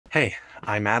Hey,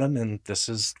 I'm Adam, and this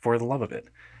is For the Love of It.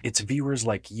 It's viewers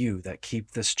like you that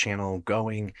keep this channel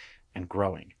going and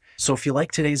growing. So if you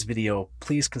like today's video,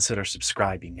 please consider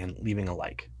subscribing and leaving a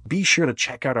like. Be sure to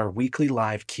check out our weekly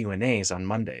live Q&As on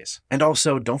Mondays. And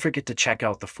also, don't forget to check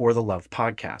out the For the Love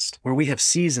podcast, where we have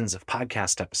seasons of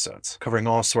podcast episodes covering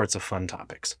all sorts of fun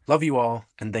topics. Love you all,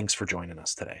 and thanks for joining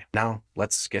us today. Now,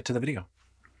 let's get to the video.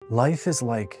 Life is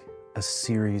like a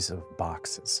series of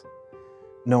boxes.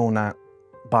 No, not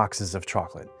boxes of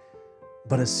chocolate,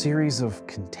 but a series of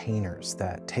containers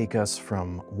that take us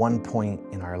from one point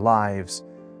in our lives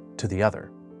to the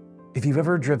other. If you've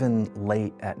ever driven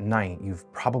late at night,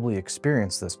 you've probably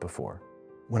experienced this before.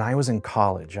 When I was in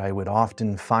college, I would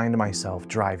often find myself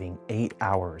driving 8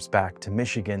 hours back to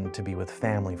Michigan to be with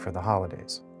family for the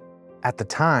holidays. At the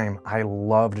time, I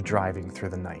loved driving through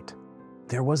the night.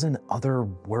 There was an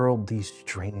otherworldly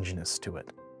strangeness to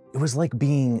it. It was like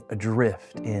being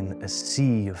adrift in a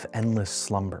sea of endless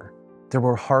slumber. There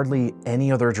were hardly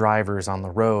any other drivers on the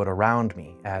road around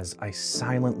me as I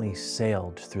silently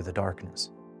sailed through the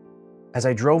darkness. As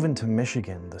I drove into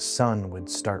Michigan, the sun would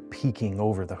start peeking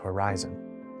over the horizon.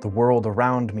 The world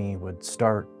around me would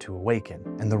start to awaken,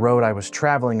 and the road I was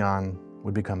traveling on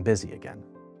would become busy again.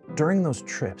 During those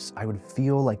trips, I would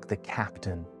feel like the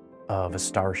captain of a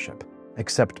starship,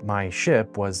 except my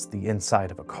ship was the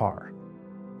inside of a car,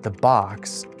 the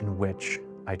box in which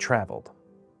I traveled.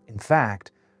 In fact,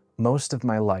 most of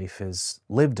my life is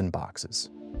lived in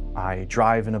boxes. I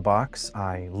drive in a box,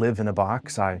 I live in a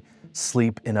box, I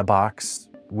sleep in a box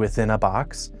within a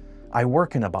box, I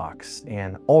work in a box,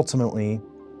 and ultimately,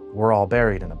 we're all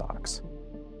buried in a box.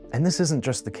 And this isn't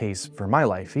just the case for my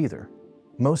life either.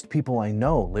 Most people I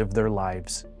know live their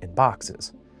lives in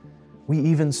boxes. We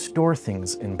even store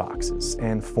things in boxes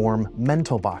and form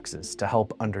mental boxes to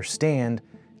help understand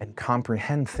and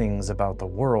comprehend things about the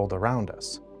world around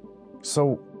us.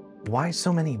 So why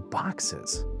so many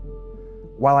boxes?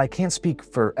 While I can't speak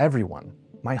for everyone,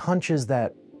 my hunch is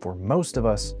that for most of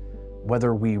us,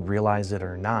 whether we realize it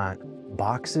or not,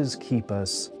 boxes keep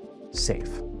us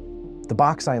safe. The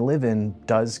box I live in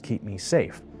does keep me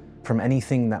safe from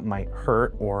anything that might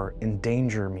hurt or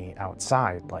endanger me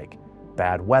outside, like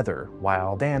bad weather,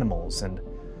 wild animals, and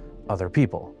other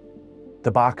people. The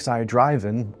box I drive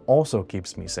in also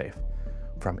keeps me safe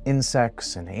from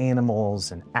insects and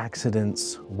animals and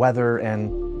accidents, weather,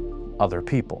 and other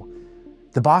people.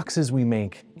 The boxes we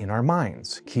make in our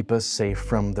minds keep us safe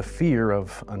from the fear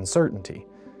of uncertainty.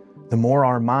 The more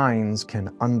our minds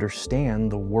can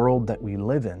understand the world that we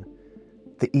live in,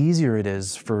 the easier it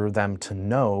is for them to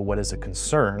know what is a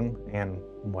concern and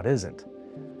what isn't.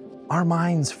 Our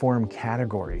minds form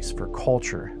categories for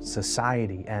culture,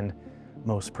 society, and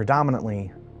most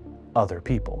predominantly, other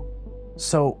people.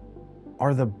 So,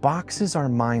 are the boxes our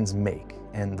minds make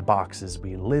and the boxes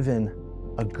we live in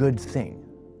a good thing?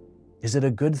 Is it a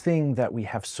good thing that we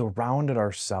have surrounded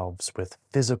ourselves with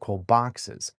physical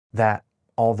boxes that,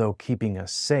 although keeping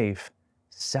us safe,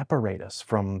 separate us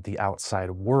from the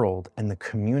outside world and the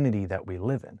community that we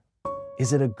live in?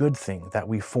 Is it a good thing that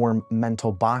we form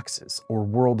mental boxes or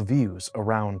worldviews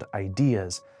around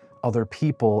ideas, other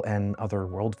people, and other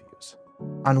worldviews?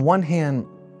 On one hand,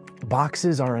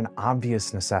 boxes are an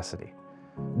obvious necessity.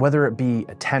 Whether it be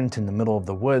a tent in the middle of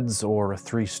the woods or a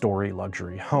 3-story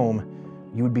luxury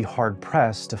home, you would be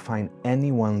hard-pressed to find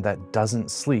anyone that doesn't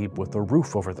sleep with a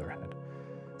roof over their head.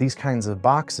 These kinds of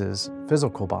boxes,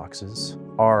 physical boxes,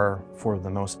 are, for the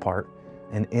most part,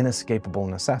 an inescapable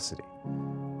necessity.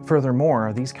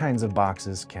 Furthermore, these kinds of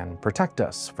boxes can protect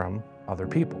us from other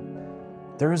people.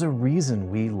 There is a reason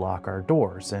we lock our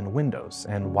doors and windows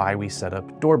and why we set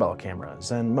up doorbell cameras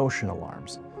and motion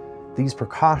alarms. These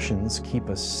precautions keep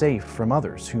us safe from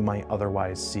others who might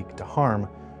otherwise seek to harm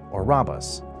or rob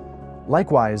us.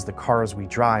 Likewise, the cars we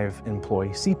drive employ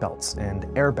seatbelts and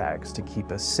airbags to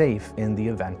keep us safe in the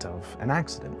event of an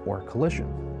accident or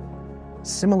collision.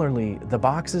 Similarly, the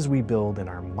boxes we build in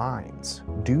our minds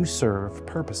do serve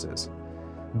purposes.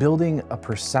 Building a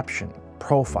perception,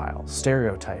 profile,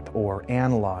 stereotype, or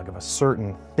analog of a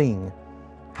certain thing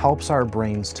helps our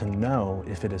brains to know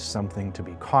if it is something to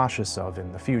be cautious of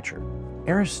in the future.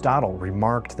 Aristotle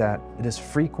remarked that it is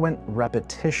frequent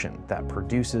repetition that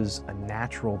produces a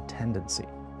natural tendency.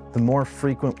 The more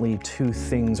frequently two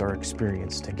things are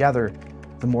experienced together,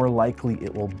 the more likely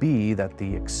it will be that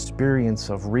the experience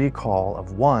of recall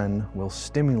of one will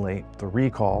stimulate the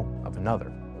recall of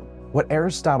another. What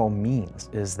Aristotle means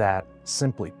is that,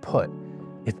 simply put,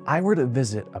 if I were to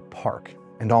visit a park,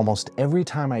 and almost every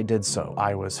time I did so,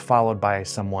 I was followed by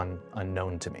someone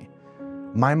unknown to me,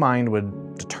 my mind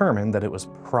would determine that it was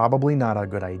probably not a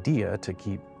good idea to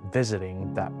keep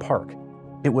visiting that park.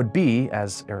 It would be,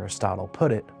 as Aristotle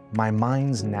put it, my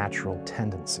mind's natural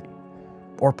tendency.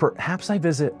 Or perhaps I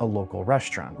visit a local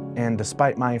restaurant, and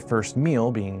despite my first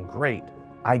meal being great,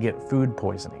 I get food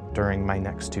poisoning during my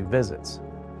next 2 visits.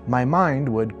 My mind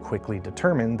would quickly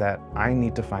determine that I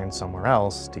need to find somewhere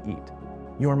else to eat.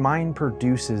 Your mind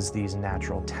produces these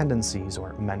natural tendencies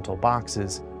or mental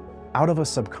boxes out of a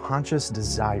subconscious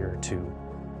desire to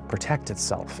protect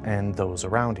itself and those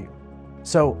around you.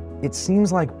 So it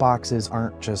seems like boxes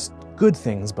aren't just good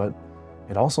things, but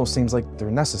it also seems like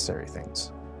they're necessary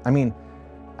things. I mean,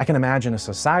 I can imagine a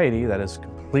society that is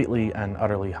completely and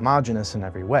utterly homogeneous in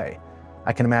every way.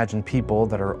 I can imagine people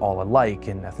that are all alike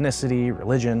in ethnicity,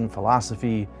 religion,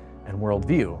 philosophy, and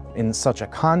worldview. In such a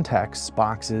context,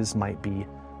 boxes might be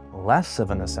less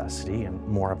of a necessity and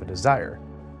more of a desire.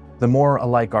 The more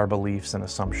alike our beliefs and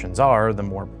assumptions are, the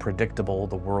more predictable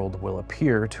the world will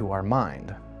appear to our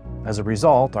mind. As a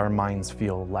result, our minds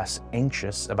feel less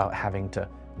anxious about having to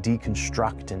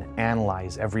deconstruct and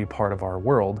analyze every part of our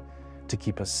world to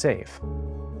keep us safe.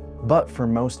 But for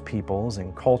most peoples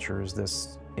and cultures,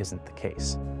 this isn't the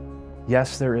case.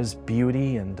 Yes, there is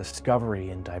beauty and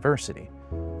discovery and diversity,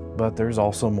 but there's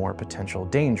also more potential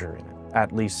danger in it,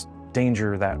 at least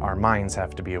danger that our minds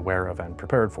have to be aware of and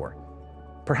prepared for.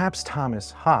 Perhaps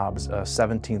Thomas Hobbes, a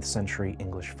 17th century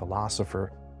English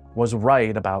philosopher, was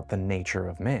right about the nature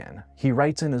of man. He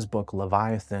writes in his book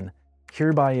Leviathan,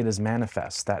 "Hereby it is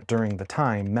manifest that during the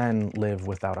time men live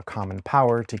without a common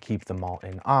power to keep them all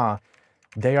in awe,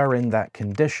 they are in that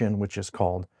condition which is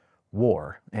called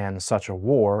war, and such a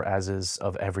war as is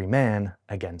of every man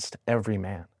against every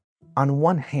man." On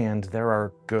one hand, there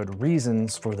are good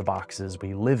reasons for the boxes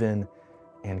we live in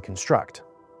and construct.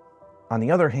 On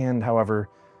the other hand, however,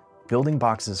 building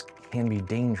boxes can be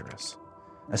dangerous,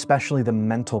 especially the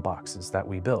mental boxes that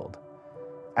we build.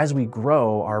 As we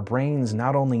grow, our brains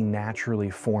not only naturally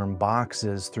form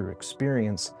boxes through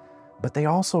experience, but they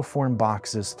also form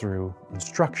boxes through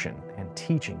instruction and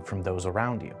teaching from those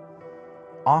around you.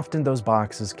 Often those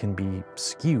boxes can be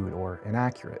skewed or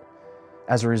inaccurate.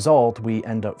 As a result, we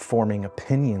end up forming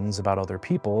opinions about other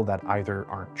people that either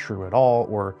aren't true at all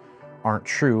or aren't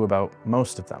true about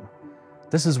most of them.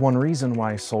 This is one reason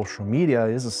why social media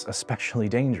is especially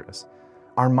dangerous.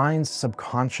 Our mind's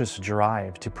subconscious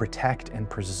drive to protect and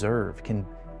preserve can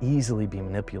easily be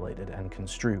manipulated and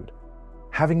construed.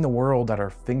 Having the world at our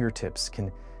fingertips can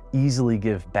easily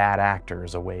give bad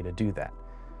actors a way to do that.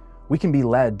 We can be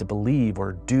led to believe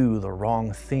or do the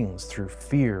wrong things through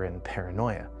fear and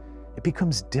paranoia. It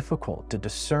becomes difficult to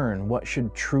discern what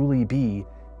should truly be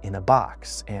in a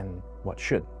box and what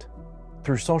shouldn't.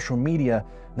 Through social media,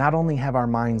 not only have our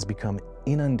minds become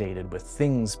inundated with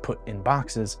things put in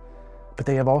boxes, but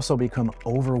they have also become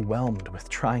overwhelmed with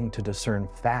trying to discern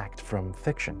fact from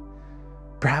fiction.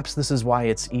 Perhaps this is why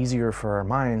it's easier for our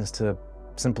minds to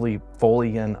simply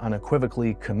fully and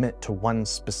unequivocally commit to one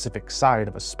specific side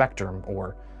of a spectrum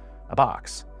or a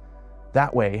box.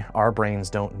 That way, our brains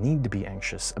don't need to be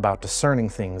anxious about discerning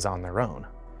things on their own.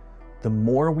 The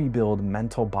more we build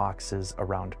mental boxes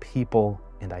around people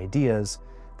and ideas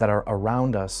that are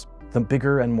around us, the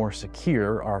bigger and more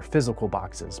secure our physical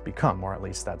boxes become, or at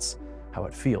least that's how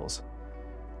it feels.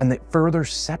 And it further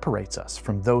separates us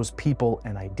from those people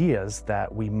and ideas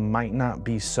that we might not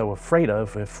be so afraid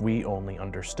of if we only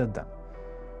understood them.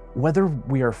 Whether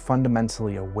we are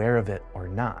fundamentally aware of it or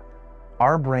not,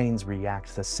 our brains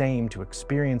react the same to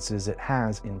experiences it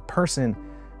has in person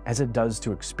as it does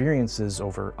to experiences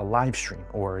over a live stream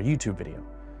or a YouTube video.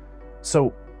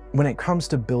 So when it comes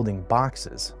to building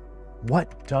boxes,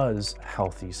 what does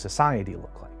healthy society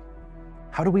look like?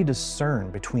 How do we discern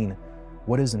between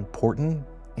what is important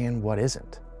and what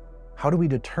isn't? How do we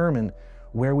determine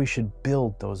where we should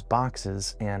build those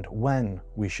boxes and when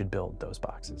we should build those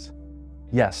boxes?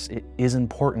 Yes, it is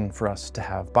important for us to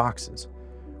have boxes.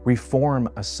 We form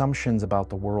assumptions about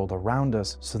the world around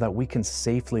us so that we can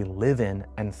safely live in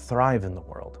and thrive in the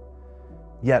world.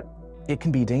 Yet, it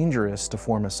can be dangerous to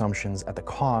form assumptions at the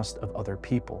cost of other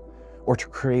people, or to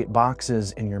create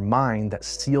boxes in your mind that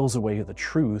seals away the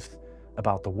truth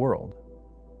about the world.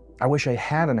 I wish I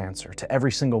had an answer to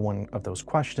every single one of those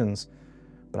questions,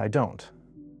 but I don't.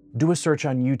 Do a search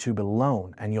on YouTube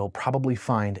alone, and you'll probably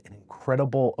find an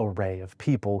incredible array of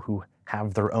people who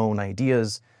have their own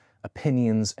ideas,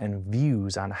 opinions, and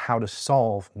views on how to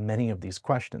solve many of these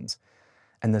questions.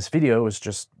 And this video is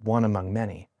just one among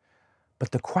many.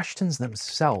 But the questions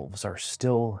themselves are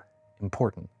still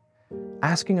important.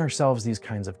 Asking ourselves these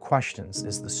kinds of questions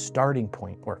is the starting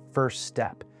point or first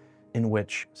step in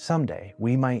which someday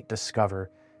we might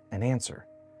discover an answer.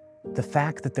 The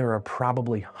fact that there are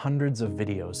probably hundreds of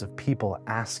videos of people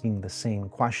asking the same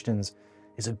questions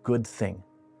is a good thing.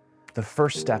 The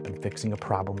first step in fixing a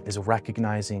problem is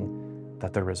recognizing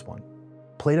that there is one.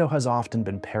 Plato has often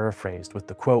been paraphrased with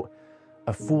the quote,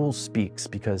 "A fool speaks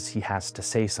because he has to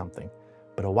say something,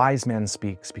 but a wise man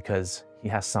speaks because he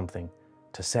has something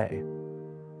to say."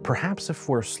 Perhaps if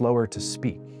we're slower to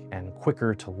speak and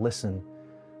quicker to listen,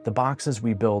 the boxes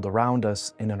we build around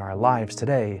us and in our lives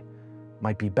today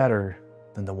might be better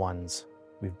than the ones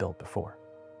we've built before.